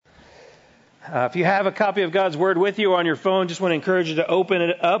If you have a copy of God's Word with you on your phone, just want to encourage you to open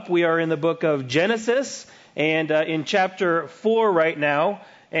it up. We are in the book of Genesis and in chapter 4 right now.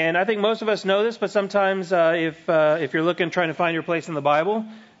 And I think most of us know this, but sometimes if you're looking, trying to find your place in the Bible,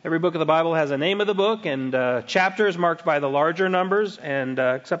 every book of the Bible has a name of the book and chapters marked by the larger numbers, and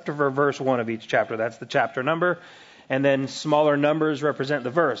except for verse 1 of each chapter. That's the chapter number. And then smaller numbers represent the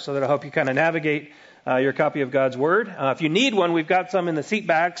verse. So that'll help you kind of navigate your copy of God's Word. If you need one, we've got some in the seat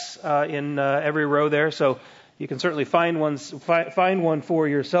backs in every row there, so you can certainly find one for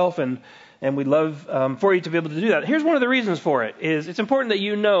yourself, and we'd love for you to be able to do that. Here's one of the reasons for it, is it's important that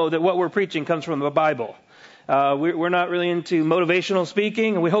you know that what we're preaching comes from the Bible. We're not really into motivational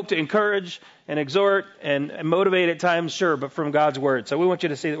speaking, and we hope to encourage and exhort and motivate at times, sure, but from God's Word. So we want you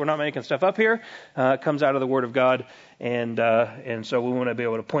to see that we're not making stuff up here. It comes out of the Word of God, and so we want to be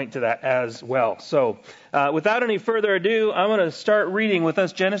able to point to that as well. So without any further ado, I'm going to start reading with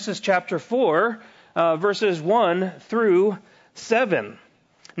us Genesis chapter 4, verses 1 through 7.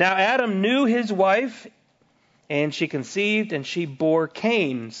 Now Adam knew his wife, and she conceived, and she bore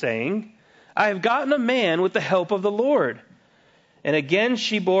Cain, saying, I have gotten a man with the help of the Lord. And again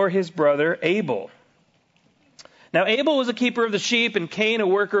she bore his brother Abel. Now Abel was a keeper of the sheep, and Cain a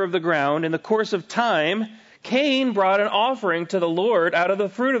worker of the ground. In the course of time, Cain brought an offering to the Lord out of the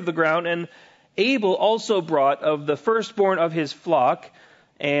fruit of the ground, and Abel also brought of the firstborn of his flock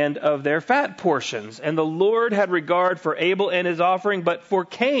and of their fat portions. And the Lord had regard for Abel and his offering, but for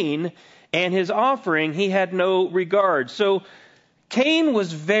Cain and his offering he had no regard. So Cain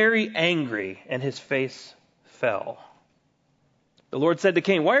was very angry, and his face fell. The Lord said to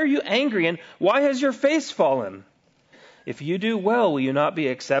Cain, Why are you angry, and why has your face fallen? If you do well, will you not be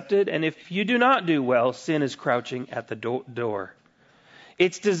accepted? And if you do not do well, sin is crouching at the door.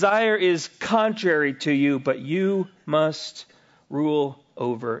 Its desire is contrary to you, but you must rule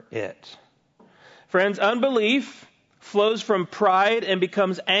over it. Friends, unbelief flows from pride and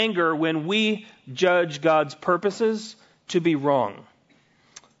becomes anger when we judge God's purposes to be wrong.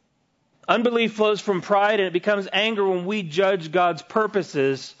 Unbelief flows from pride and it becomes anger when we judge God's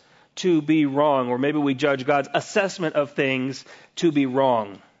purposes to be wrong, or maybe we judge God's assessment of things to be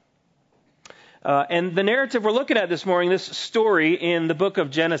wrong. And the narrative we're looking at this morning, this story in the book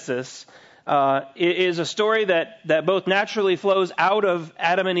of Genesis, is a story that both naturally flows out of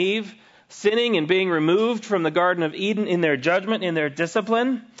Adam and Eve sinning and being removed from the Garden of Eden in their judgment, in their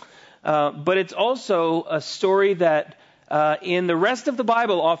discipline. But it's also a story that in the rest of the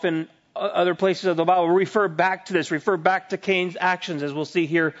Bible, often other places of the Bible refer back to this, refer back to Cain's actions, as we'll see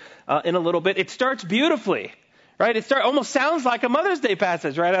here in a little bit. It starts beautifully, right? It almost sounds like a Mother's Day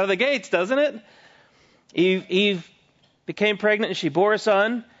passage right out of the gates, doesn't it? Eve became pregnant and she bore a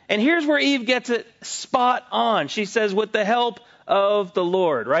son. And here's where Eve gets it spot on. She says, with the help of the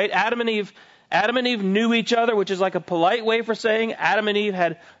Lord, right? Adam and Eve knew each other, which is like a polite way for saying Adam and Eve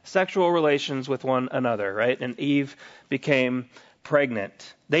had sexual relations with one another, right? And Eve became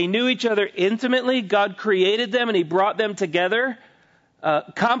pregnant. They knew each other intimately. God created them and he brought them together,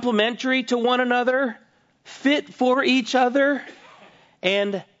 complementary to one another, fit for each other,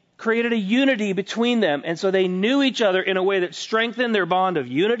 and created a unity between them. And so they knew each other in a way that strengthened their bond of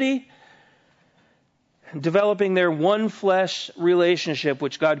unity, developing their one flesh relationship,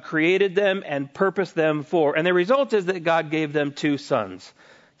 which God created them and purposed them for. And the result is that God gave them two sons,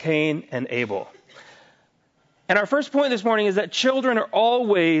 Cain and Abel. And our first point this morning is that children are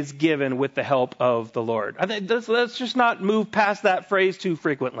always given with the help of the Lord. I think let's just not move past that phrase too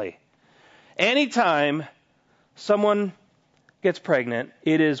frequently. Anytime someone gets pregnant,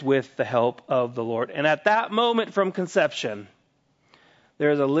 it is with the help of the Lord. And at that moment from conception,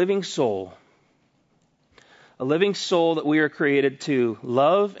 there is a living soul that we are created to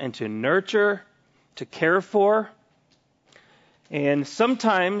love and to nurture, to care for. And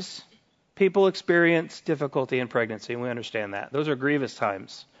sometimes people experience difficulty in pregnancy, and we understand that. Those are grievous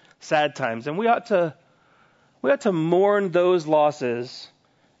times, sad times, and we ought to mourn those losses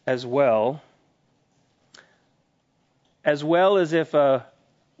as well as if a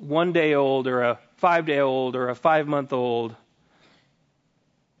 1-day-old or a 5-day-old or a 5-month-old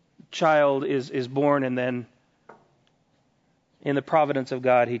child is born, and then in the providence of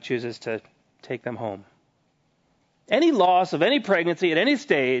God, he chooses to take them home. Any loss of any pregnancy at any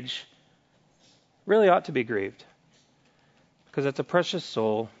stage really ought to be grieved, because it's a precious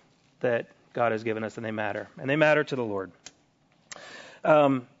soul that God has given us, and they matter to the Lord.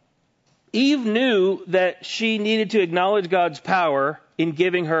 Eve knew that she needed to acknowledge God's power in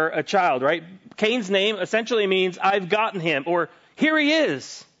giving her a child, right? Cain's name essentially means I've gotten him, or here he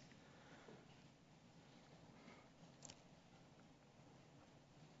is.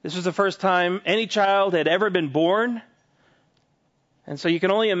 This was the first time any child had ever been born. And so you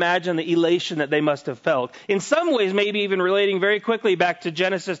can only imagine the elation that they must have felt. In some ways, maybe even relating very quickly back to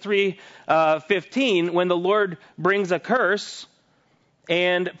Genesis 3:15, when the Lord brings a curse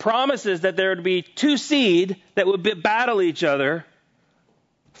and promises that there would be two seed that would battle each other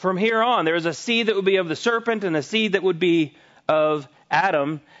from here on. There was a seed that would be of the serpent and a seed that would be of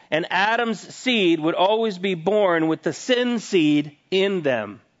Adam. And Adam's seed would always be born with the sin seed in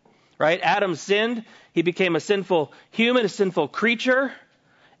them. Right? Adam sinned. He became a sinful human, a sinful creature.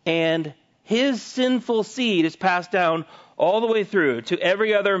 And his sinful seed is passed down all the way through to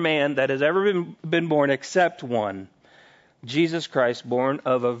every other man that has ever been born except one. Jesus Christ, born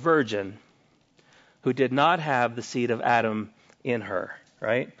of a virgin who did not have the seed of Adam in her.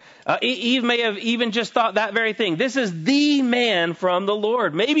 Right? Eve may have even just thought that very thing. This is the man from the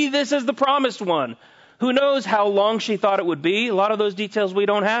Lord. Maybe this is the promised one. Who knows how long she thought it would be? A lot of those details we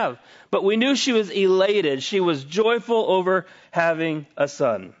don't have. But we knew she was elated. She was joyful over having a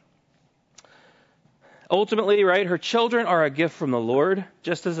son. Ultimately, right, her children are a gift from the Lord,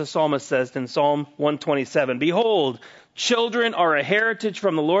 just as the psalmist says in Psalm 127. Behold, children are a heritage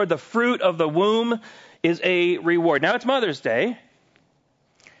from the Lord. The fruit of the womb is a reward. Now it's Mother's Day.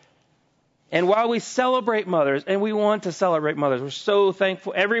 And while we celebrate mothers, and we want to celebrate mothers, we're so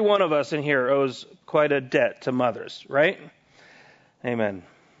thankful. Every one of us in here owes quite a debt to mothers, right? Amen.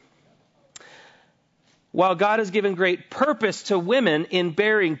 While God has given great purpose to women in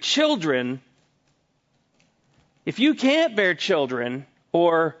bearing children, if you can't bear children,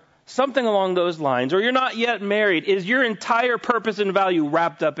 or something along those lines, or you're not yet married, is your entire purpose and value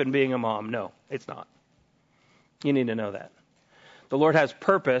wrapped up in being a mom? No, it's not. You need to know that. The Lord has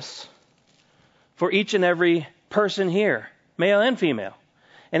purpose for each and every person here, male and female.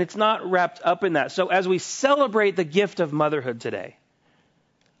 And it's not wrapped up in that. So as we celebrate the gift of motherhood today,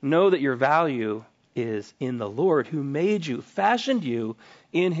 know that your value is in the Lord who made you, fashioned you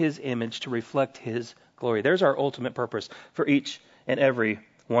in his image to reflect his glory. There's our ultimate purpose for each and every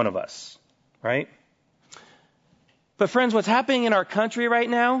one of us, right? But friends, what's happening in our country right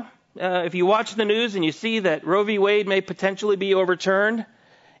now, if you watch the news and you see that Roe v. Wade may potentially be overturned,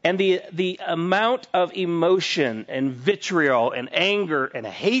 and the amount of emotion and vitriol and anger and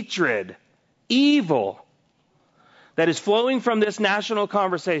hatred, evil, that is flowing from this national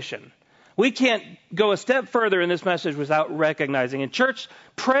conversation. We can't go a step further in this message without recognizing. And church,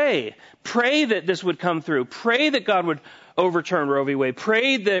 pray. Pray that this would come through. Pray that God would overturn Roe v. Wade.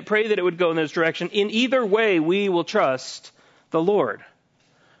 Pray that it would go in this direction. In either way, we will trust the Lord.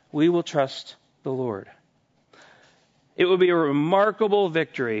 We will trust the Lord. It will be a remarkable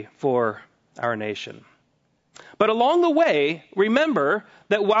victory for our nation. But along the way, remember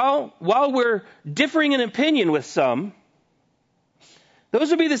that while we're differing in opinion with some, those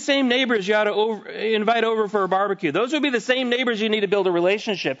would be the same neighbors you ought to invite over for a barbecue. Those would be the same neighbors you need to build a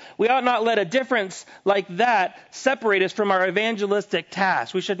relationship. We ought not let a difference like that separate us from our evangelistic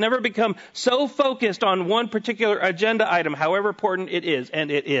task. We should never become so focused on one particular agenda item, however important it is, and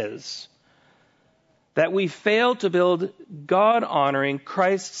it is, that we fail to build God-honoring,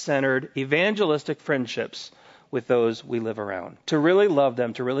 Christ-centered, evangelistic friendships with those we live around. To really love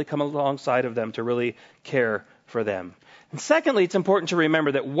them, to really come alongside of them, to really care for them. And secondly, it's important to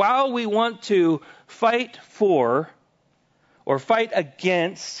remember that while we want to fight for or fight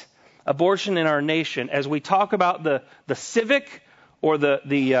against abortion in our nation, as we talk about the civic or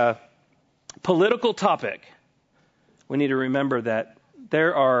the political topic, we need to remember that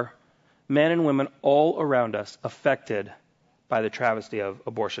there are men and women all around us affected by the travesty of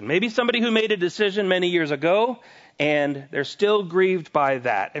abortion. Maybe somebody who made a decision many years ago, and they're still grieved by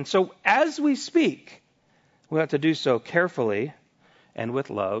that. And so as we speak, we have to do so carefully and with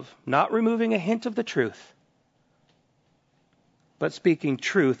love, not removing a hint of the truth, but speaking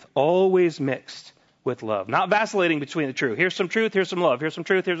truth always mixed with love, not vacillating between the two. Here's some truth, here's some love. Here's some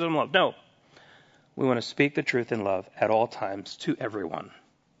truth, here's some love. No. We want to speak the truth in love at all times to everyone.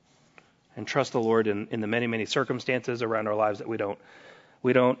 And trust the Lord in the many, many circumstances around our lives that we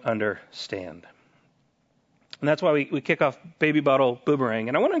don't understand. And that's why we kick off Baby Bottle Boomerang.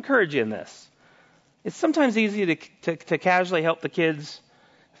 And I want to encourage you in this. It's sometimes easy to casually help the kids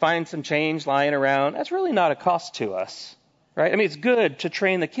find some change lying around. That's really not a cost to us, right? I mean, it's good to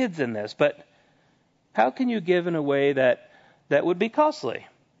train the kids in this, but how can you give in a way that would be costly,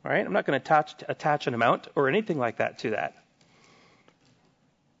 right? I'm not going to attach an amount or anything like that to that.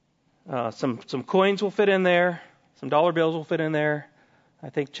 Some coins will fit in there. Some dollar bills will fit in there.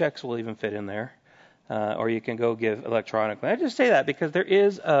 I think checks will even fit in there. Or you can go give electronically. I just say that because there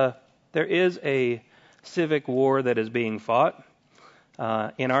is a civic war that is being fought.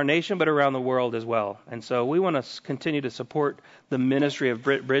 in our nation, but around the world as well. And so we want to continue to support the ministry of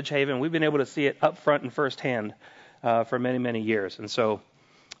Bridgehaven. We've been able to see it up front and firsthand for many, many years. And so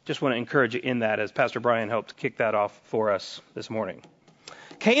just want to encourage you in that as Pastor Brian helped kick that off for us this morning.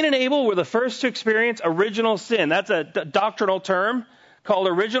 Cain and Abel were the first to experience original sin. That's a doctrinal term called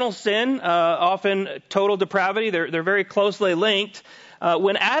original sin, often total depravity. They're very closely linked.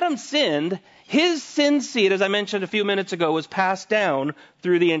 When Adam sinned, his sin seed, as I mentioned a few minutes ago, was passed down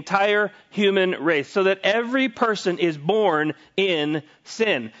through the entire human race so that every person is born in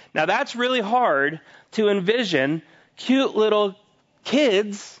sin. Now that's really hard to envision cute little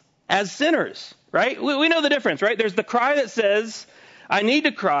kids as sinners, right? We know the difference, right? There's the cry that says, I need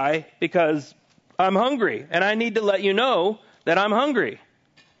to cry because I'm hungry and I need to let you know that I'm hungry,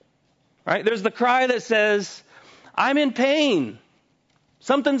 right? There's the cry that says, I'm in pain.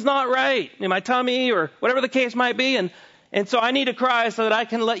 Something's not right in my tummy or whatever the case might be. And so I need to cry so that I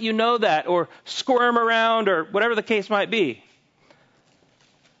can let you know that, or squirm around, or whatever the case might be.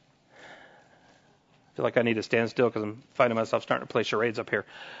 I feel like I need to stand still because I'm finding myself starting to play charades up here.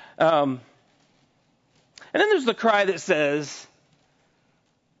 And then there's the cry that says,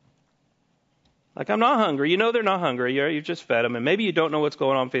 like, I'm not hungry. You know they're not hungry. You've just fed them. And maybe you don't know what's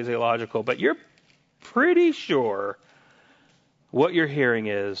going on physiological, but you're pretty sure what you're hearing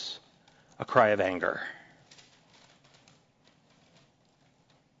is a cry of anger.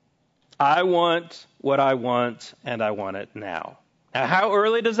 I want what I want, and I want it now. Now, how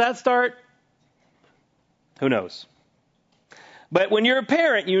early does that start? Who knows? But when you're a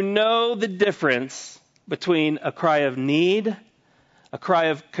parent, you know the difference between a cry of need, a cry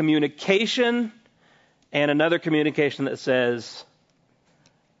of communication, and another communication that says,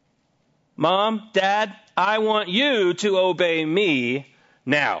 Mom, Dad, I want you to obey me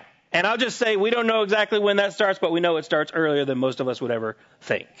now. And I'll just say we don't know exactly when that starts, but we know it starts earlier than most of us would ever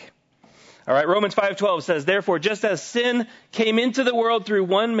think. All right, Romans 5:12 says, therefore, just as sin came into the world through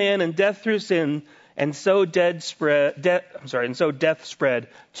one man and death through sin, and so death spread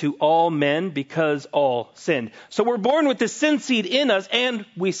to all men because all sinned. So we're born with this sin seed in us and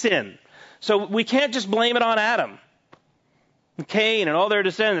we sin. So we can't just blame it on Adam and Cain and all their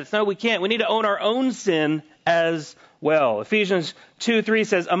descendants. No, we can't. We need to own our own sin as well. Ephesians 2:3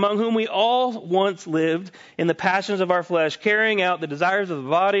 says, among whom we all once lived in the passions of our flesh, carrying out the desires of the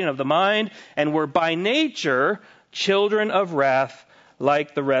body and of the mind, and were by nature children of wrath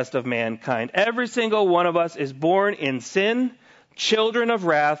like the rest of mankind. Every single one of us is born in sin, children of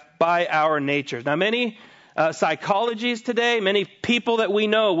wrath by our natures. Now, many psychologies today, many people that we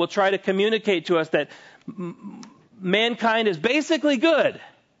know will try to communicate to us that mankind is basically good.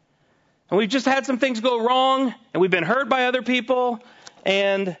 And we've just had some things go wrong, and we've been hurt by other people,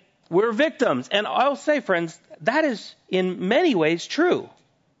 and we're victims. And I'll say, friends, that is in many ways true.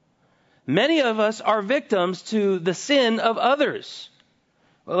 Many of us are victims to the sin of others.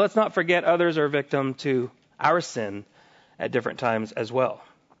 Well, let's not forget others are victim to our sin at different times as well.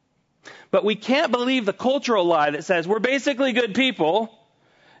 But we can't believe the cultural lie that says we're basically good people,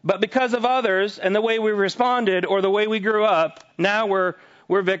 but because of others and the way we responded or the way we grew up, now we're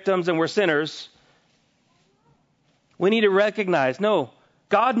victims and we're sinners. We need to recognize, no,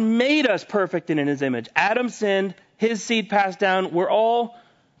 God made us perfect and in his image. Adam sinned, his seed passed down. We're all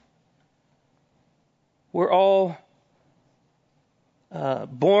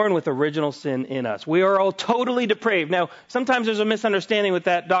born with original sin in us. We are all totally depraved. Now, sometimes there's a misunderstanding with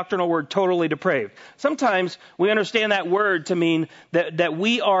that doctrinal word, totally depraved. Sometimes we understand that word to mean that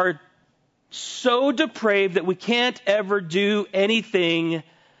we are so depraved that we can't ever do anything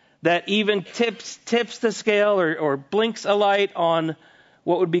that even tips the scale or blinks a light on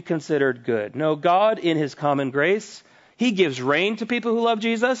what would be considered good. No, God, in his common grace, he gives rain to people who love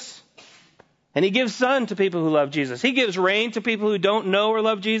Jesus. And he gives sun to people who love Jesus. He gives rain to people who don't know or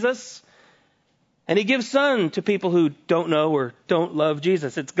love Jesus. And he gives sun to people who don't know or don't love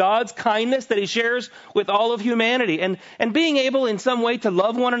Jesus. It's God's kindness that he shares with all of humanity. And being able in some way to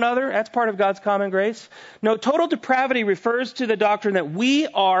love one another, that's part of God's common grace. No, total depravity refers to the doctrine that we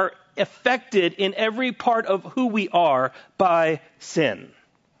are affected in every part of who we are by sin.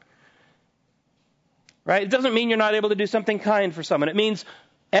 Right? It doesn't mean you're not able to do something kind for someone. It means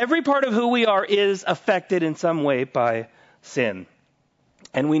every part of who we are is affected in some way by sin.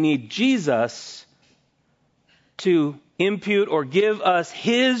 And we need Jesus to impute or give us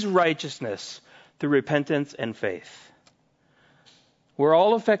his righteousness through repentance and faith. We're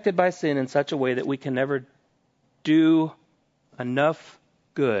all affected by sin in such a way that we can never do enough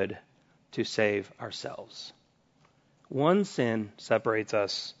good to save ourselves. One sin separates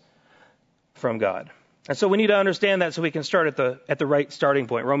us from God. And so we need to understand that so we can start at the right starting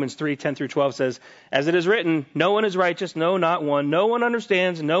point. Romans 3:10-12 says, "As it is written, no one is righteous, no, not one. No one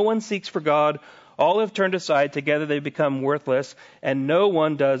understands, no one seeks for God. All have turned aside, together they become worthless, and no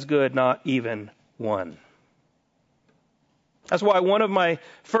one does good, not even one." That's why one of my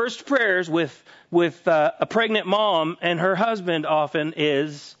first prayers with a pregnant mom and her husband often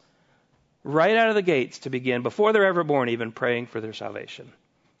is right out of the gates to begin, before they're ever born even, praying for their salvation.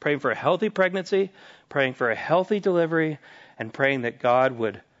 Praying for a healthy pregnancy, praying for a healthy delivery, and praying that God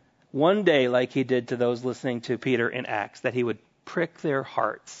would one day, like he did to those listening to Peter in Acts, that he would prick their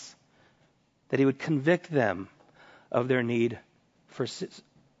hearts, that he would convict them of their need for a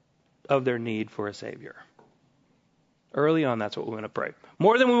Savior. Early on, that's what we want to pray.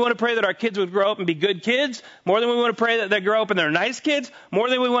 More than we want to pray that our kids would grow up and be good kids, more than we want to pray that they grow up and they're nice kids, more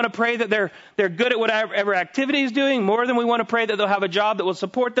than we want to pray that they're good at whatever activity is doing, more than we want to pray that they'll have a job that will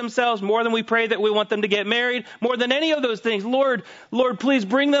support themselves, more than we pray that we want them to get married, more than any of those things, Lord, please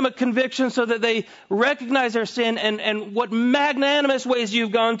bring them a conviction so that they recognize their sin and what magnanimous ways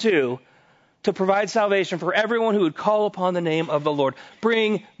you've gone to provide salvation for everyone who would call upon the name of the Lord.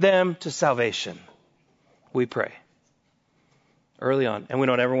 Bring them to salvation. We pray. Early on, and we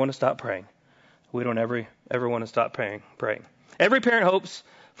don't ever want to stop praying. We don't ever want to stop praying. Every parent hopes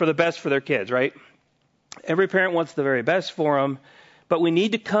for the best for their kids, right? Every parent wants the very best for them, but we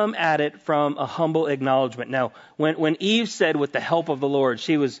need to come at it from a humble acknowledgement. Now, when Eve said, "with the help of the Lord,"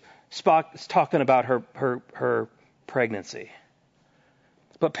 she was talking about her pregnancy.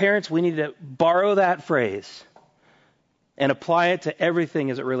 But parents, we need to borrow that phrase and apply it to everything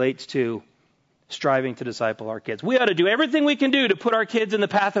as it relates to striving to disciple our kids. We ought to do everything we can do to put our kids in the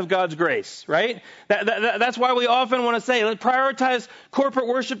path of God's grace, right? That's why we often want to say, let's prioritize corporate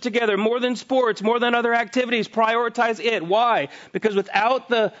worship together more than sports, more than other activities. Prioritize it. Why? Because without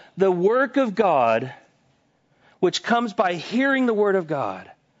the work of God, which comes by hearing the word of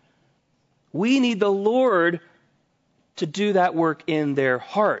God, we need the Lord to do that work in their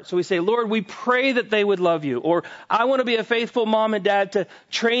heart. So we say, Lord, we pray that they would love you. Or I want to be a faithful mom and dad to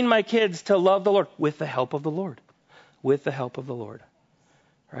train my kids to love the Lord with the help of the Lord. With the help of the Lord.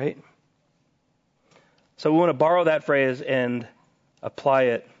 Right? So we want to borrow that phrase and apply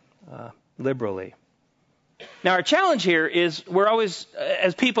it liberally. Now, our challenge here is we're always,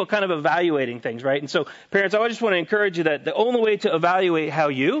 as people, kind of evaluating things, right? And so, parents, I just want to encourage you that the only way to evaluate how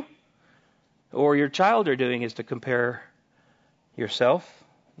you or your child are doing is to compare yourself,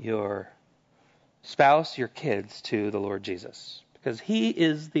 your spouse, your kids to the Lord Jesus. Because he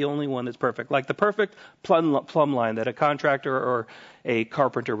is the only one that's perfect. Like the perfect plumb line that a contractor or a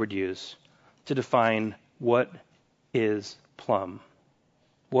carpenter would use to define what is plumb,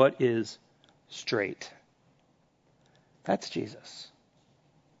 what is straight. That's Jesus.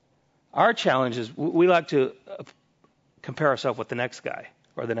 Our challenge is we like to compare ourselves with the next guy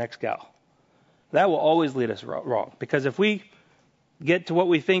or the next gal. That will always lead us wrong. Because if we get to what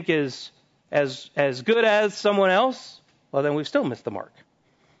we think is as good as someone else, well, then we've still missed the mark.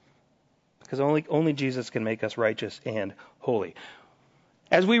 Because only Jesus can make us righteous and holy.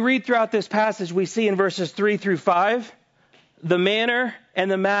 As we read throughout this passage, we see in verses 3-5 the manner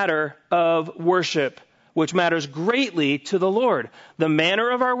and the matter of worship, which matters greatly to the Lord. The manner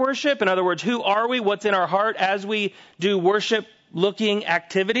of our worship, in other words, who are we, what's in our heart as we do worship-looking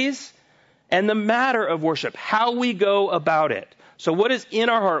activities, and the matter of worship, how we go about it. So what is in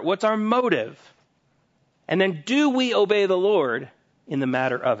our heart? What's our motive? And then do we obey the Lord in the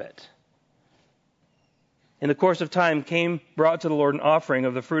matter of it? In the course of time, Cain brought to the Lord an offering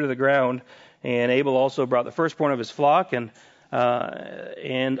of the fruit of the ground, and Abel also brought the firstborn of his flock and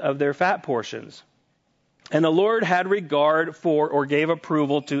of their fat portions. And the Lord had regard for or gave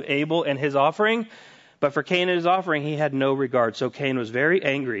approval to Abel and his offering, but for Cain and his offering he had no regard. So Cain was very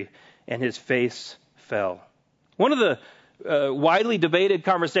angry, and his face fell. One of the widely debated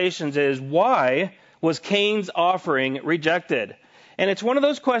conversations is, why was Cain's offering rejected? And it's one of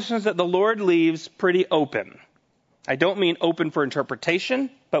those questions that the Lord leaves pretty open. I don't mean open for interpretation,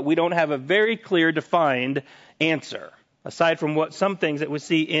 but we don't have a very clear, defined answer, aside from what some things that we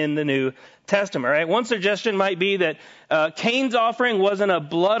see in the New Testament. Right? One suggestion might be that Cain's offering wasn't a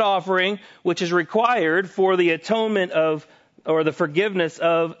blood offering, which is required for the atonement of or the forgiveness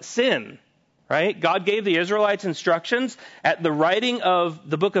of sin, right? God gave the Israelites instructions at the writing of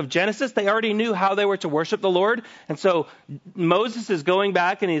the book of Genesis. They already knew how they were to worship the Lord. And so Moses is going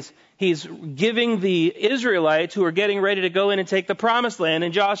back and he's giving the Israelites who are getting ready to go in and take the promised land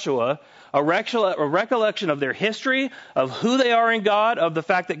in Joshua a recollection of their history, of who they are in God, of the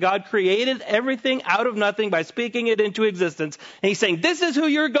fact that God created everything out of nothing by speaking it into existence. And he's saying, this is who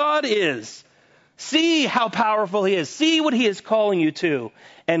your God is. See how powerful he is. See what he is calling you to.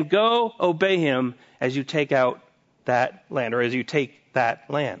 And go obey him as you take out that land, or as you take that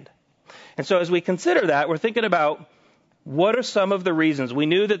land. And so as we consider that, we're thinking about what are some of the reasons. We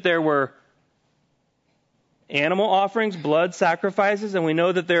knew that there were animal offerings, blood sacrifices, and we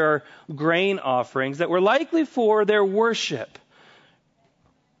know that there are grain offerings that were likely for their worship.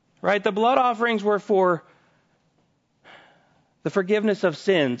 Right? The blood offerings were for the forgiveness of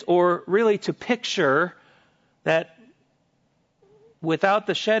sins, or really to picture that without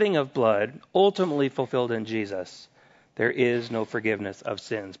the shedding of blood, ultimately fulfilled in Jesus, there is no forgiveness of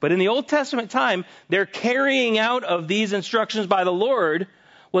sins. But in the Old Testament time, their carrying out of these instructions by the Lord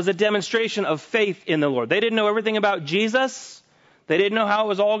was a demonstration of faith in the Lord. They didn't know everything about Jesus. They didn't know how it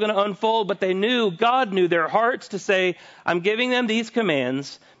was all going to unfold, but they knew, God knew their hearts to say, I'm giving them these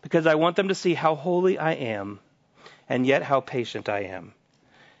commands because I want them to see how holy I am, and yet how patient I am.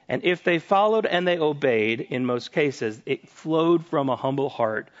 And if they followed and they obeyed, in most cases, it flowed from a humble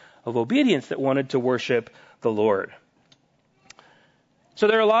heart of obedience that wanted to worship the Lord. So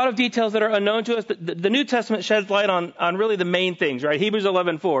there are a lot of details that are unknown to us. The New Testament sheds light on really the main things, right? Hebrews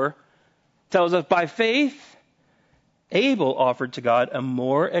 11:4 tells us, by faith, Abel offered to God a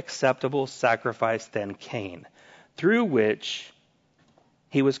more acceptable sacrifice than Cain, through which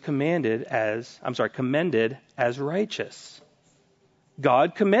he was commended as righteous.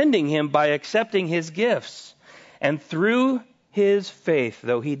 God commending him by accepting his gifts. And through his faith,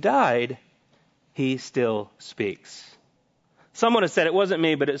 though he died, he still speaks. Someone has said, it wasn't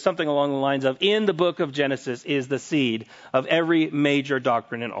me, but it's something along the lines of, in the book of Genesis is the seed of every major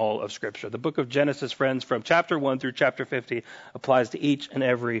doctrine in all of Scripture. The book of Genesis, friends, from chapter 1 through chapter 50, applies to each and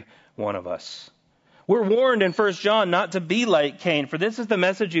every one of us. We're warned in 1 John not to be like Cain, for this is the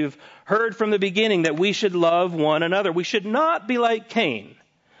message you've heard from the beginning, that we should love one another. We should not be like Cain,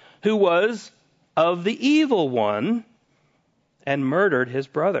 who was of the evil one and murdered his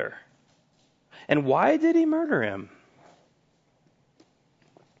brother. And why did he murder him?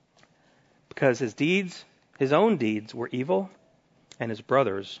 Because his own deeds were evil, and his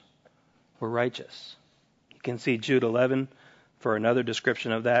brothers were righteous. You can see Jude 11 for another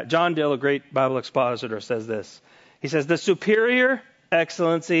description of that. John Dill, a great Bible expositor, says this. He says, the superior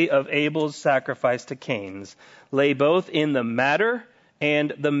excellency of Abel's sacrifice to Cain's lay both in the matter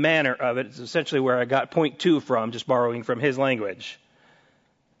and the manner of it. It's essentially where I got point 2 from, just borrowing from his language.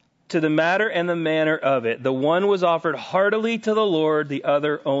 To the matter and the manner of it. The one was offered heartily to the Lord, the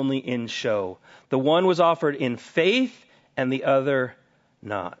other only in show. The one was offered in faith, and the other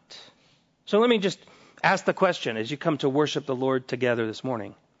not. So let me just ask the question as you come to worship the Lord together this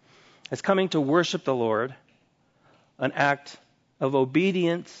morning. Is coming to worship the Lord an act of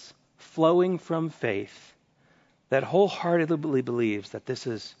obedience flowing from faith that wholeheartedly believes that this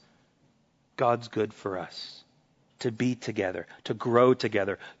is God's good for us? To be together, to grow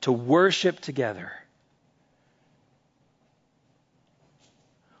together, to worship together?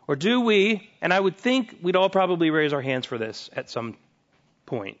 Or do we, and I would think we'd all probably raise our hands for this at some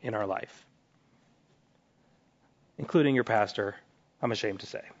point in our life, including your pastor, I'm ashamed to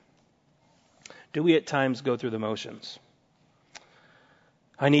say. Do we at times go through the motions?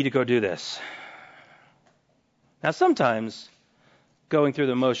 I need to go do this. Now sometimes going through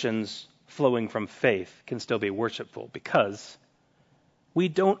the motions flowing from faith can still be worshipful, because we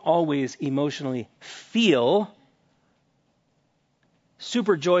don't always emotionally feel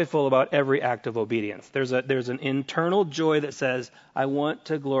super joyful about every act of obedience. There's an internal joy that says, I want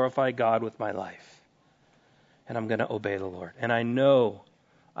to glorify God with my life, and I'm going to obey the Lord. And I know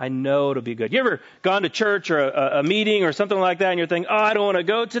it'll be good. You ever gone to church or a meeting or something like that, and you're thinking, I don't want to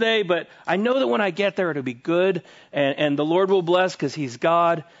go today, but I know that when I get there, it'll be good, and the Lord will bless because he's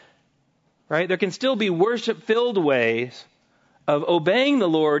God. Right? There can still be worship-filled ways of obeying the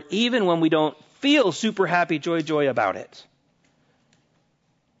Lord even when we don't feel super happy, joy about it.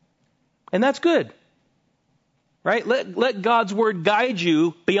 And that's good. Right? Let God's word guide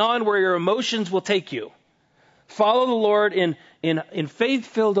you beyond where your emotions will take you. Follow the Lord in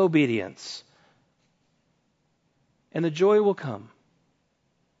faith-filled obedience. And the joy will come.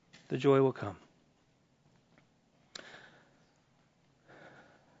 The joy will come.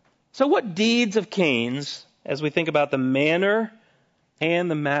 So what deeds of Cain's, as we think about the manner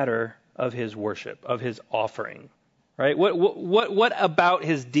and the matter of his worship, of his offering, right? What about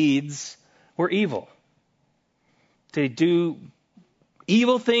his deeds were evil? Did he do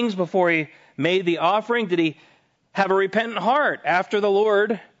evil things before he made the offering? Did he have a repentant heart after the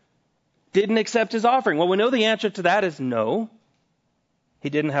Lord didn't accept his offering? Well, we know the answer to that is no. He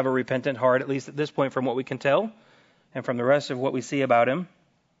didn't have a repentant heart, at least at this point from what we can tell, and from the rest of what we see about him.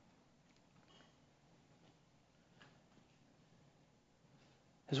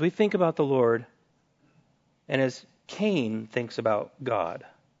 as we think about the Lord and as Cain thinks about God.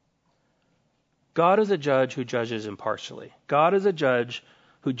 God is a judge who judges impartially. God is a judge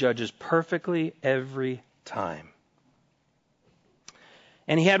who judges perfectly every time.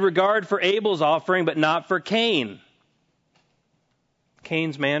 And he had regard for Abel's offering, but not for Cain.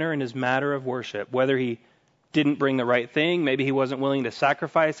 Cain's manner and his matter of worship, whether he didn't bring the right thing, maybe he wasn't willing to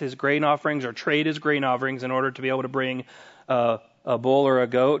sacrifice his grain offerings or trade his grain offerings in order to be able to bring a bull or a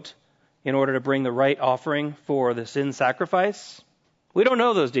goat in order to bring the right offering for the sin sacrifice. We don't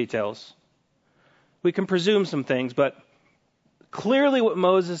know those details. We can presume some things, but clearly what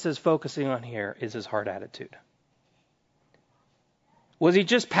Moses is focusing on here is his heart attitude. Was he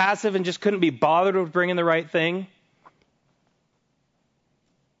just passive and just couldn't be bothered with bringing the right thing?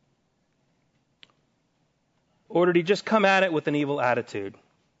 Or did he just come at it with an evil attitude?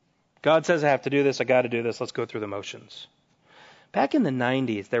 God says I have to do this, I got to do this, let's go through the motions. Back in the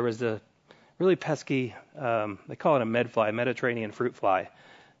 90s, there was a really pesky, they call it a Mediterranean fruit fly,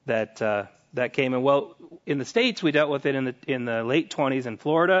 that came in. Well, in the States, we dealt with it in the late 20s in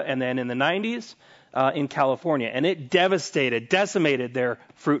Florida, and then in the 90s in California. And it decimated their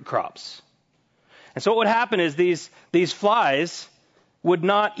fruit crops. And so what would happen is these flies would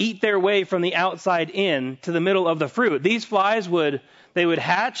not eat their way from the outside in to the middle of the fruit. These flies would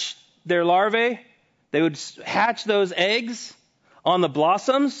hatch their larvae, they would hatch those eggs on the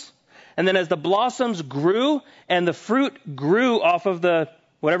blossoms, and then as the blossoms grew and the fruit grew off of the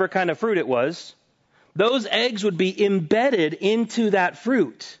whatever kind of fruit it was, those eggs would be embedded into that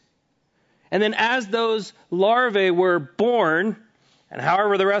fruit. And then as those larvae were born, and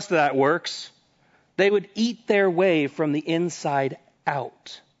however the rest of that works, they would eat their way from the inside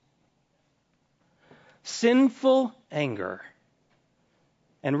out. Sinful anger,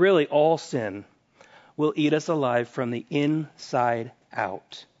 and really all sin, will eat us alive from the inside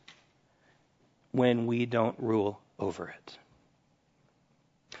out when we don't rule over it.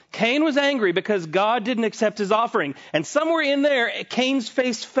 Cain was angry because God didn't accept his offering. And somewhere in there, Cain's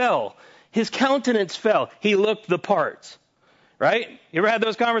face fell. His countenance fell. He looked the part. Right? You ever had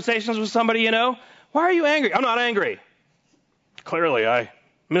those conversations with somebody you know? Why are you angry? I'm not angry. Clearly, I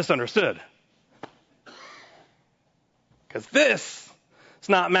misunderstood. Because this is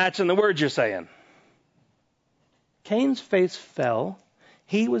not matching the words you're saying. Cain's face fell.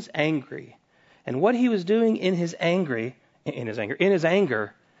 He was angry. And what he was doing in his anger,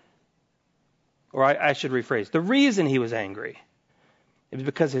 or I should rephrase, the reason he was angry, it was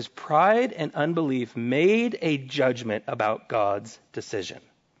because his pride and unbelief made a judgment about God's decision.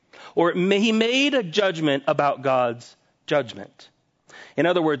 Or he made a judgment about God's judgment. In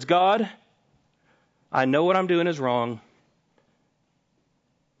other words, God, I know what I'm doing is wrong.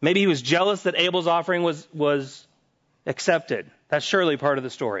 Maybe he was jealous that Abel's offering was accepted. That's surely part of the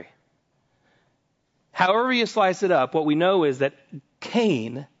story. However you slice it up, what we know is that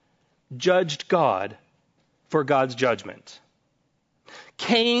Cain judged God for God's judgment.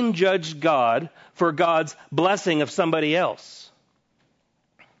 Cain judged God for God's blessing of somebody else.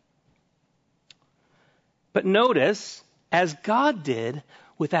 But notice, as God did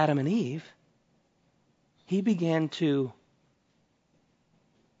with Adam and Eve, he began to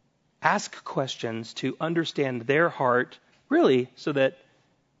ask questions to understand their heart, really, so that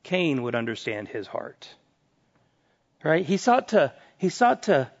Cain would understand his heart. Right? He sought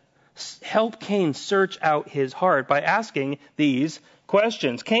to help Cain search out his heart by asking these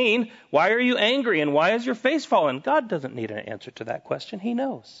questions. Cain, why are you angry and why is your face fallen? God doesn't need an answer to that question. He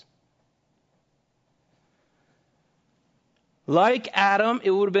knows. Like Adam,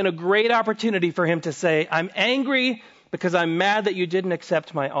 it would have been a great opportunity for him to say, I'm angry because I'm mad that you didn't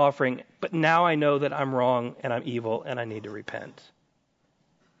accept my offering, but now I know that I'm wrong and I'm evil and I need to repent.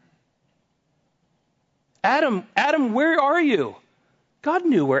 Adam, where are you? God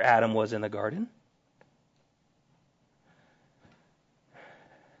knew where Adam was in the garden.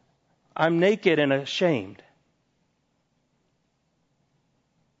 I'm naked and ashamed.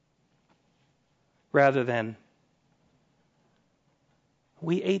 Rather than,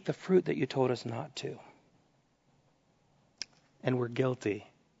 we ate the fruit that you told us not to. And we're guilty.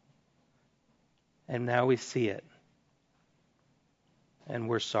 And now we see it. And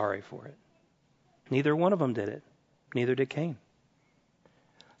we're sorry for it. Neither one of them did it. Neither did Cain.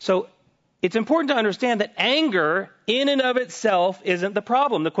 So it's important to understand that anger in and of itself isn't the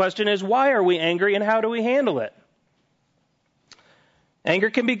problem. The question is, why are we angry and how do we handle it? Anger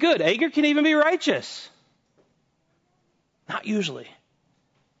can be good. Anger can even be righteous. Not usually.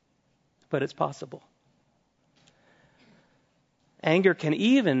 But it's possible. Anger can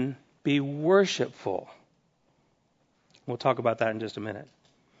even be worshipful. We'll talk about that in just a minute.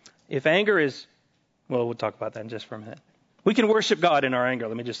 if anger is, well, we'll talk about that in just for a minute. We can worship God in our anger.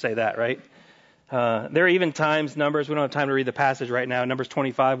 Let me just say that, right? There are even times, Numbers, we don't have time to read the passage right now, Numbers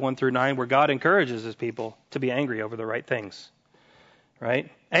 25, 1 through 9, where God encourages his people to be angry over the right things,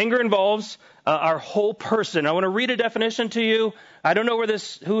 right? Anger involves our whole person. I want to read a definition to you. I don't know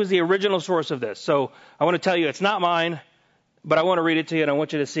who is the original source of this. So I want to tell you it's not mine, but I want to read it to you, and I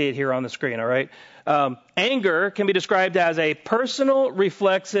want you to see it here on the screen, all right? Anger can be described as a personal,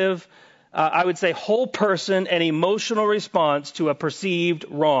 reflexive, I would say whole person and emotional response to a perceived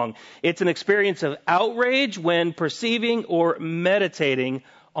wrong. It's an experience of outrage when perceiving or meditating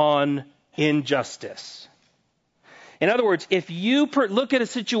on injustice. In other words, if you look at a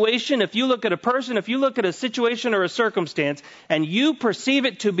situation, if you look at a person, if you look at a situation or a circumstance, and you perceive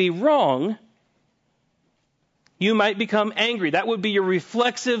it to be wrong, you might become angry. That would be your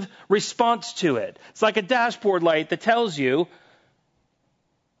reflexive response to it. It's like a dashboard light that tells you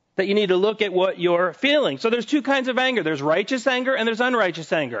that you need to look at what you're feeling. So there's two kinds of anger. There's righteous anger and there's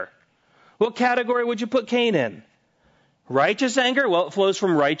unrighteous anger. What category would you put Cain in? Righteous anger? Well, it flows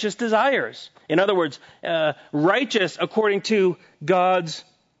from righteous desires. In other words, righteous according to God's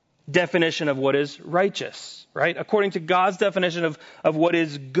definition of what is righteous, right? According to God's definition of what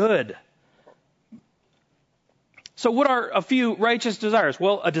is good. So what are a few righteous desires?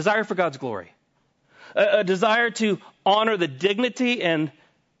 Well, a desire for God's glory. A desire to honor the dignity and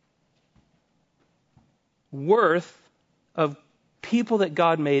worth of people that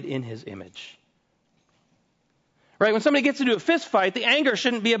God made in his image. Right? When somebody gets into a fist fight, the anger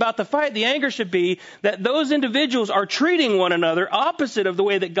shouldn't be about the fight. The anger should be that those individuals are treating one another opposite of the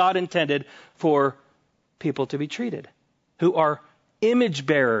way that God intended for people to be treated, who are image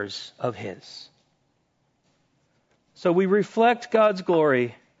bearers of his. So we reflect God's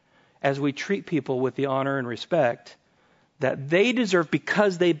glory as we treat people with the honor and respect that they deserve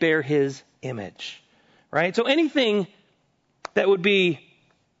because they bear his image. Right? So anything that would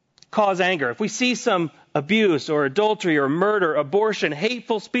cause anger, if we see some abuse or adultery or murder, abortion,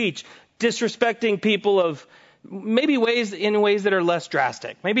 hateful speech, disrespecting people of maybe in ways that are less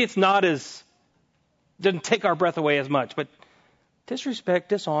drastic. Maybe it's doesn't take our breath away as much, but disrespect,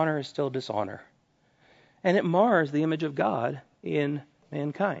 dishonor is still dishonor. And it mars the image of God in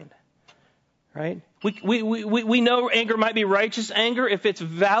mankind. Right? We know anger might be righteous anger if it's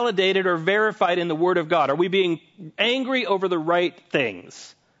validated or verified in the Word of God. Are we being angry over the right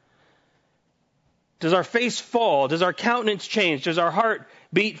things? Does our face fall? Does our countenance change? Does our heart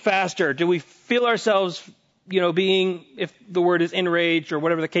beat faster? Do we feel ourselves, being, if the word is enraged or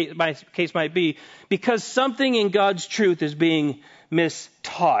whatever the case might be, because something in God's truth is being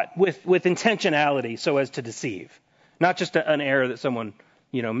mistaught with intentionality so as to deceive, not just an error that someone,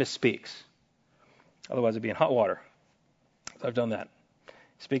 misspeaks. Otherwise, it'd be in hot water. So I've done that.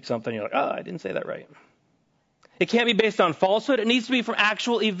 Speak something, you're like, I didn't say that right. It can't be based on falsehood. It needs to be from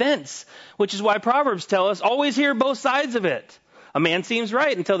actual events, which is why Proverbs tell us, always hear both sides of it. A man seems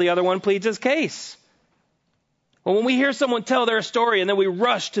right until the other one pleads his case. Well, when we hear someone tell their story and then we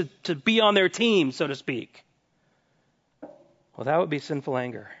rush to be on their team, so to speak, well, that would be sinful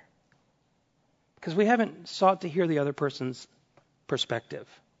anger. Because we haven't sought to hear the other person's perspective.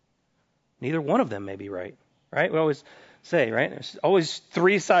 Neither one of them may be right, right? We always say, right? There's always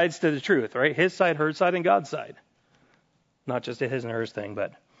three sides to the truth, right? His side, her side, and God's side. Not just a his and hers thing,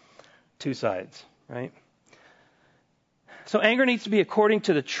 but two sides, right? So anger needs to be according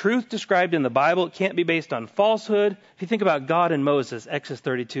to the truth described in the Bible. It can't be based on falsehood. If you think about God and Moses, Exodus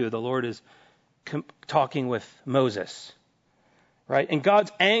 32, the Lord is talking with Moses, right? And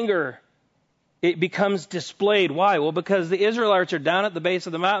God's anger, it becomes displayed. Why? Well, because the Israelites are down at the base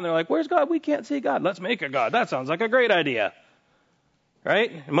of the mountain. They're like, where's God? We can't see God. Let's make a God. That sounds like a great idea.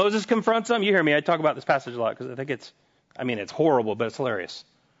 Right? And Moses confronts them. You hear me. I talk about this passage a lot because I think it's horrible, but it's hilarious.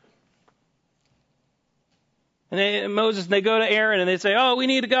 And they go to Aaron and they say, we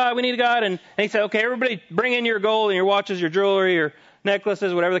need a God. We need a God. And he said, okay, everybody bring in your gold and your watches, your jewelry, your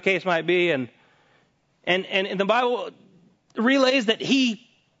necklaces, whatever the case might be. And the Bible relays that he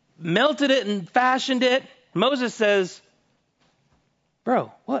melted it and fashioned it. Moses says,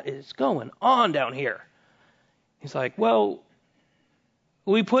 bro, what is going on down here? He's like, well,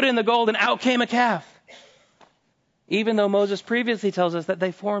 we put in the gold and out came a calf. Even though Moses previously tells us that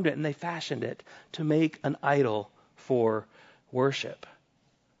they formed it and they fashioned it to make an idol for worship.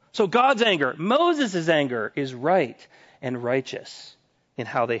 So God's anger, Moses' anger is right and righteous in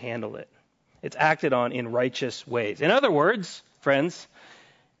how they handle it. It's acted on in righteous ways. In other words, friends,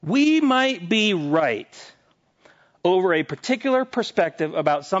 we might be right over a particular perspective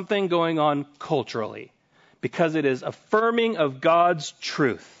about something going on culturally because it is affirming of God's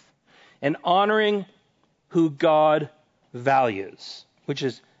truth. and honoring who God values, which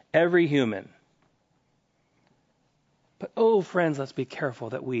is every human. But oh, friends, let's be careful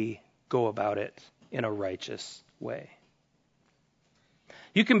that we go about it in a righteous way.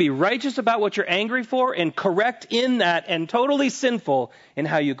 You can be righteous about what you're angry for and correct in that and totally sinful in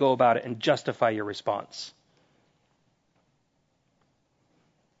how you go about it and justify your response.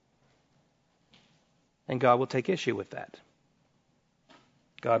 And God will take issue with that.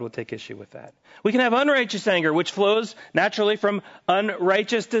 God will take issue with that. We can have unrighteous anger, which flows naturally from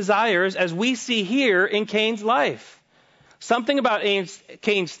unrighteous desires, as we see here in Cain's life. Something about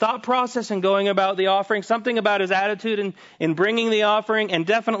Cain's thought process in going about the offering, something about his attitude in bringing the offering, and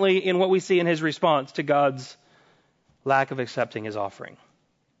definitely in what we see in his response to God's lack of accepting his offering.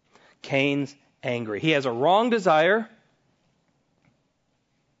 Cain's angry. He has a wrong desire,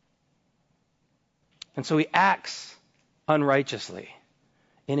 and so he acts unrighteously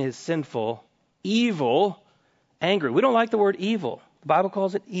in his sinful, evil anger. We don't like the word evil. The Bible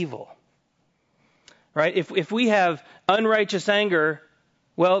calls it evil. Right? If we have unrighteous anger,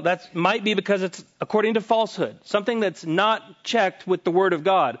 well, that might be because it's according to falsehood, something that's not checked with the Word of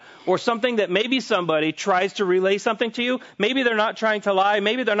God, or something that maybe somebody tries to relay something to you. Maybe they're not trying to lie,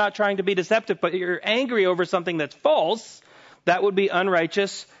 maybe they're not trying to be deceptive, but you're angry over something that's false. That would be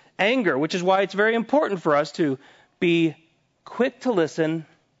unrighteous anger, which is why it's very important for us to be quick to listen,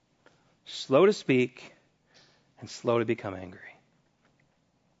 slow to speak, and slow to become angry.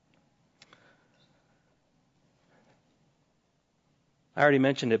 I already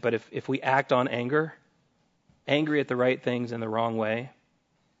mentioned it, but if we act on anger, angry at the right things in the wrong way,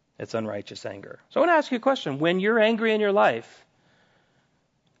 it's unrighteous anger. So I want to ask you a question. When you're angry in your life,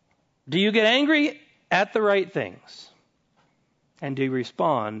 do you get angry at the right things? And do you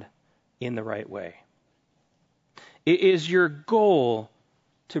respond in the right way? Is your goal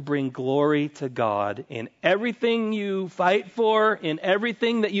to bring glory to God in everything you fight for, in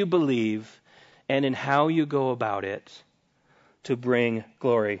everything that you believe, and in how you go about it? To bring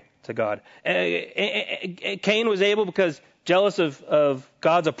glory to God. Cain was able because jealous of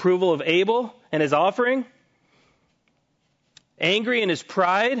God's approval of Abel and his offering. Angry in his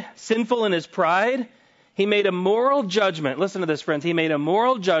pride, sinful in his pride. He made a moral judgment. Listen to this, friends. He made a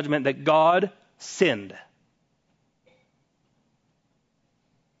moral judgment that God sinned.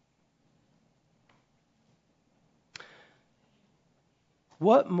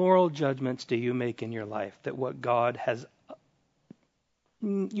 What moral judgments do you make in your life that what God has,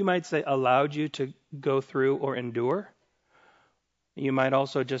 you might say, allowed you to go through or endure? You might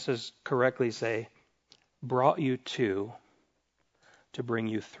also just as correctly say, brought you to bring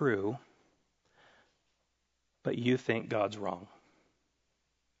you through, but you think God's wrong.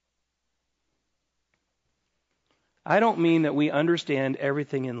 I don't mean that we understand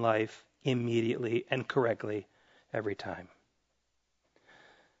everything in life immediately and correctly every time.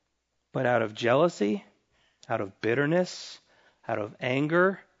 But out of jealousy, out of bitterness, out of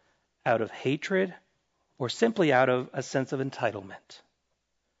anger, out of hatred, or simply out of a sense of entitlement.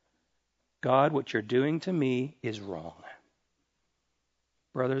 God, what you're doing to me is wrong.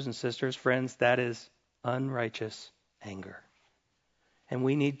 Brothers and sisters, friends, that is unrighteous anger. And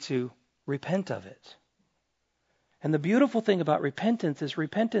we need to repent of it. And the beautiful thing about repentance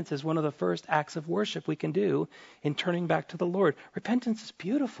is one of the first acts of worship we can do in turning back to the Lord. Repentance is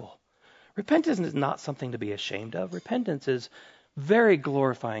beautiful. Repentance is not something to be ashamed of. Repentance is very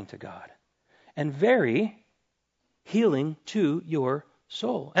glorifying to God and very healing to your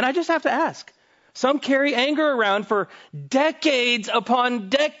soul. And I just have to ask, some carry anger around for decades upon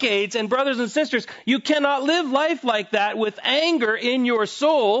decades. And brothers and sisters, you cannot live life like that with anger in your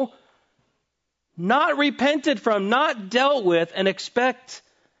soul, not repented from, not dealt with, and expect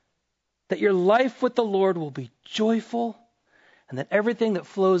that your life with the Lord will be joyful and that everything that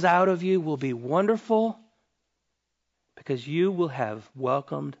flows out of you will be wonderful because you will have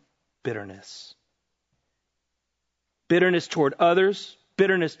welcomed bitterness. Bitterness toward others,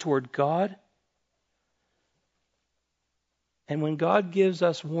 bitterness toward God. And when God gives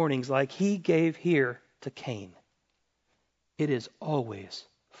us warnings like he gave here to Cain, it is always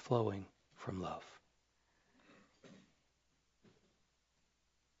flowing from love.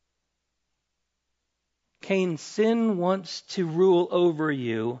 Cain, sin wants to rule over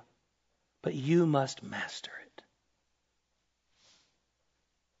you, but you must master it.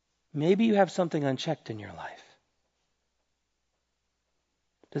 Maybe you have something unchecked in your life.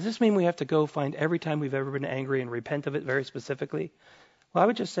 Does this mean we have to go find every time we've ever been angry and repent of it very specifically? Well, I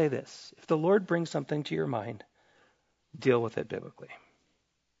would just say this. If the Lord brings something to your mind, deal with it biblically.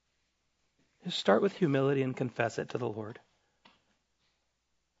 Just start with humility and confess it to the Lord.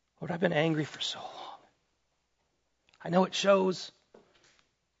 Lord, I've been angry for so long. I know it shows.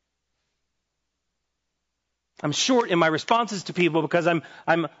 I'm short in my responses to people because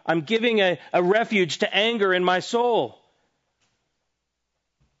I'm giving a refuge to anger in my soul.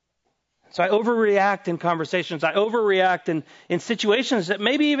 So I overreact in conversations. I overreact in situations that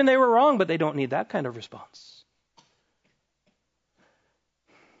maybe even they were wrong, but they don't need that kind of response.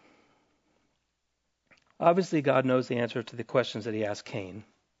 Obviously, God knows the answer to the questions that he asked Cain,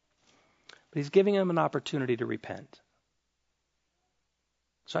 but he's giving him an opportunity to repent.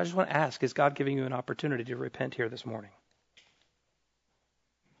 So I just want to ask, is God giving you an opportunity to repent here this morning?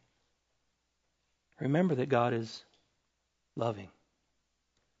 Remember that God is loving,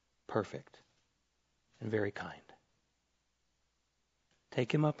 perfect, and very kind.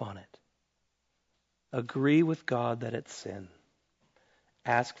 Take him up on it. Agree with God that it's sin.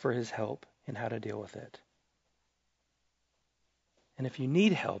 Ask for his help in how to deal with it. And if you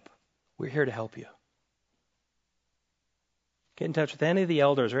need help, we're here to help you. Get in touch with any of the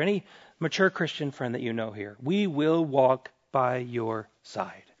elders or any mature Christian friend that you know here. We will walk by your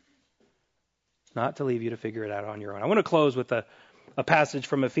side. Not to leave you to figure it out on your own. I want to close with a passage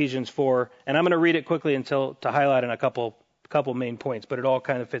from Ephesians 4, and I'm going to read it quickly to highlight in a couple main points, but it all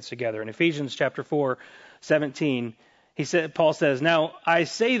kind of fits together. In Ephesians chapter 4:17, Paul says, "Now I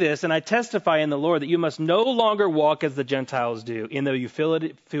say this, and I testify in the Lord that you must no longer walk as the Gentiles do, in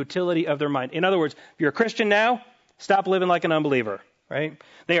the futility of their mind." In other words, if you're a Christian now, stop living like an unbeliever, right?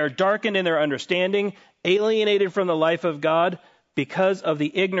 They are darkened in their understanding, alienated from the life of God because of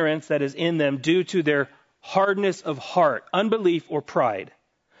the ignorance that is in them due to their hardness of heart, unbelief, or pride.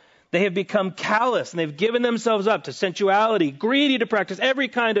 They have become callous and they've given themselves up to sensuality, greedy to practice every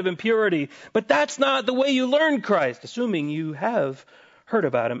kind of impurity. But that's not the way you learn Christ, assuming you have heard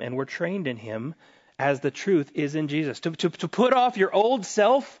about him and were trained in him as the truth is in Jesus. To put off your old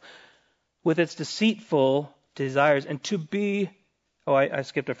self with its deceitful desires and to be, I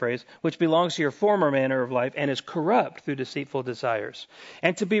skipped a phrase, which belongs to your former manner of life and is corrupt through deceitful desires.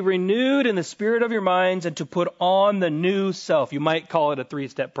 And to be renewed in the spirit of your minds and to put on the new self. You might call it a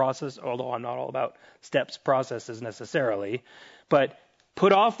 3-step process, although I'm not all about steps, processes necessarily. But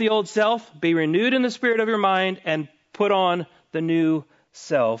put off the old self, be renewed in the spirit of your mind, and put on the new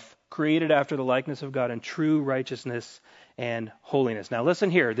self, created after the likeness of God in true righteousness and holiness. Now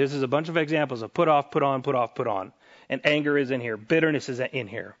listen here. This is a bunch of examples of put off, put on, put off, put on. And anger is in here. Bitterness is in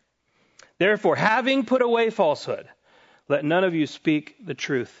here. Therefore, having put away falsehood, let none of you speak the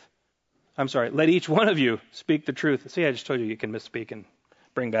truth. Let each one of you speak the truth. See, I just told you can misspeak and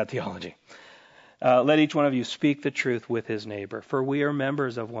bring bad theology. Let each one of you speak the truth with his neighbor, for we are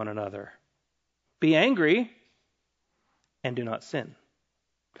members of one another. Be angry and do not sin.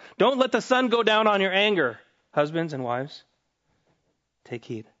 Don't let the sun go down on your anger. Husbands and wives, take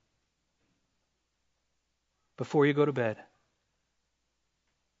heed. Before you go to bed,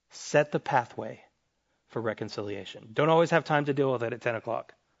 set the pathway for reconciliation. Don't always have time to deal with it at 10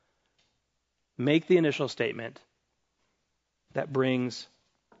 o'clock. Make the initial statement that brings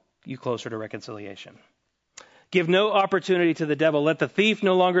you closer to reconciliation. Give no opportunity to the devil. Let the thief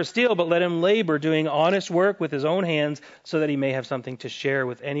no longer steal, but let him labor doing honest work with his own hands so that he may have something to share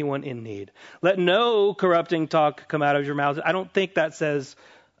with anyone in need. Let no corrupting talk come out of your mouths. I don't think that says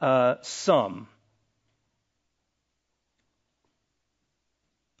some.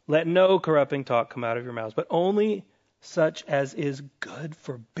 Let no corrupting talk come out of your mouths, but only such as is good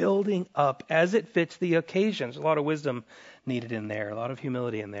for building up as it fits the occasions. A lot of wisdom needed in there, a lot of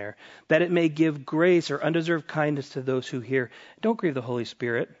humility in there, that it may give grace or undeserved kindness to those who hear. Don't grieve the Holy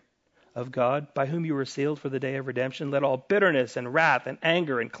Spirit of God, by whom you were sealed for the day of redemption. Let all bitterness and wrath and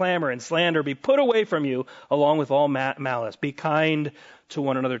anger and clamor and slander be put away from you, along with all malice. Be kind to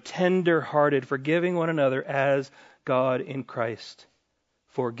one another, tender-hearted, forgiving one another as God in Christ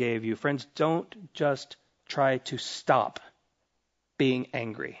forgave you. Friends, don't just try to stop being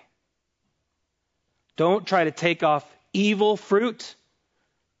angry. Don't try to take off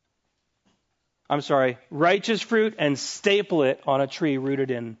righteous fruit and staple it on a tree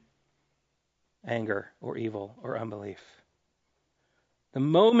rooted in anger or evil or unbelief. The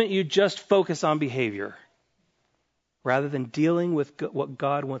moment you just focus on behavior rather than dealing with what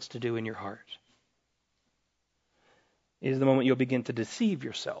God wants to do in your heart is the moment you'll begin to deceive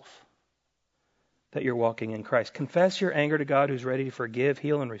yourself that you're walking in Christ. Confess your anger to God, who's ready to forgive,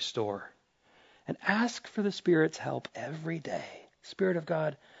 heal, and restore. And ask for the Spirit's help every day. Spirit of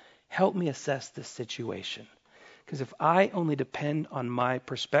God, help me assess this situation. Because if I only depend on my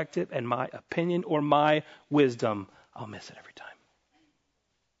perspective and my opinion or my wisdom, I'll miss it every time.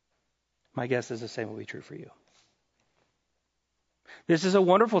 My guess is the same will be true for you. This is a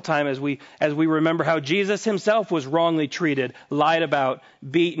wonderful time as we remember how Jesus himself was wrongly treated, lied about,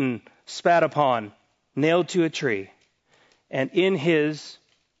 beaten, spat upon, nailed to a tree. And in his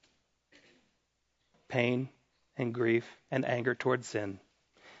pain and grief and anger towards sin,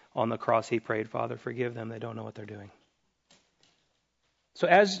 on the cross he prayed, Father, forgive them. They don't know what they're doing. So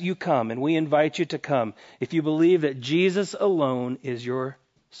as you come, and we invite you to come, if you believe that Jesus alone is your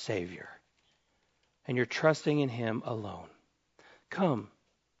Savior, and you're trusting in him alone, come,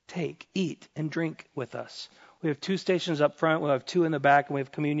 take, eat, and drink with us. We have 2 stations up front. We'll have 2 in the back, and we have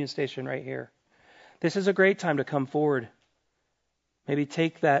a communion station right here. This is a great time to come forward. Maybe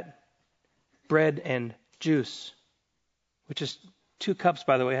take that bread and juice, which is 2 cups,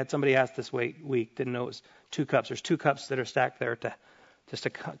 by the way. I had somebody ask this week, didn't know it was 2 cups. There's 2 cups that are stacked there just to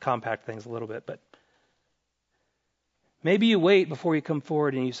compact things a little bit. But maybe you wait before you come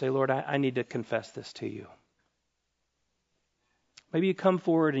forward and you say, Lord, I need to confess this to you. Maybe you come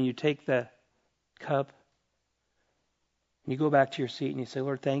forward and you take the cup and you go back to your seat and you say,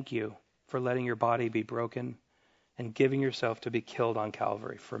 Lord, thank you for letting your body be broken and giving yourself to be killed on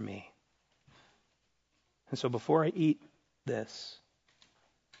Calvary for me. And so before I eat this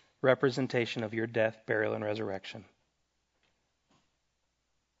representation of your death, burial, and resurrection,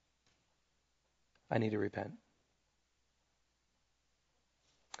 I need to repent.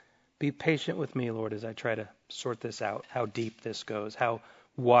 Be patient with me, Lord, as I try to sort this out, how deep this goes, how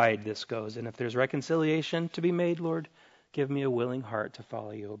wide this goes. And if there's reconciliation to be made, Lord, give me a willing heart to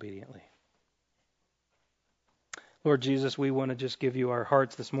follow you obediently. Lord Jesus, we want to just give you our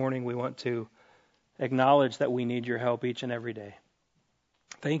hearts this morning. We want to acknowledge that we need your help each and every day.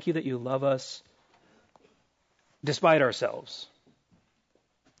 Thank you that you love us despite ourselves,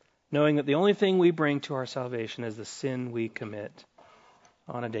 knowing that the only thing we bring to our salvation is the sin we commit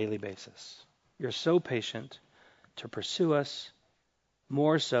on a daily basis. You're so patient to pursue us,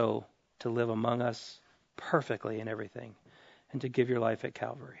 more so to live among us perfectly in everything, and to give your life at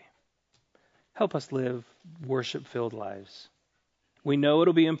Calvary. Help us live worship-filled lives. We know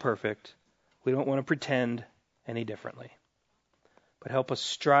it'll be imperfect. We don't want to pretend any differently. But help us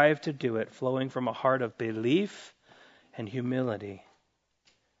strive to do it, flowing from a heart of belief and humility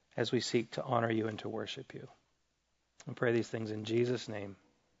as we seek to honor you and to worship you. I pray these things in Jesus' name.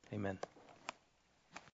 Amen.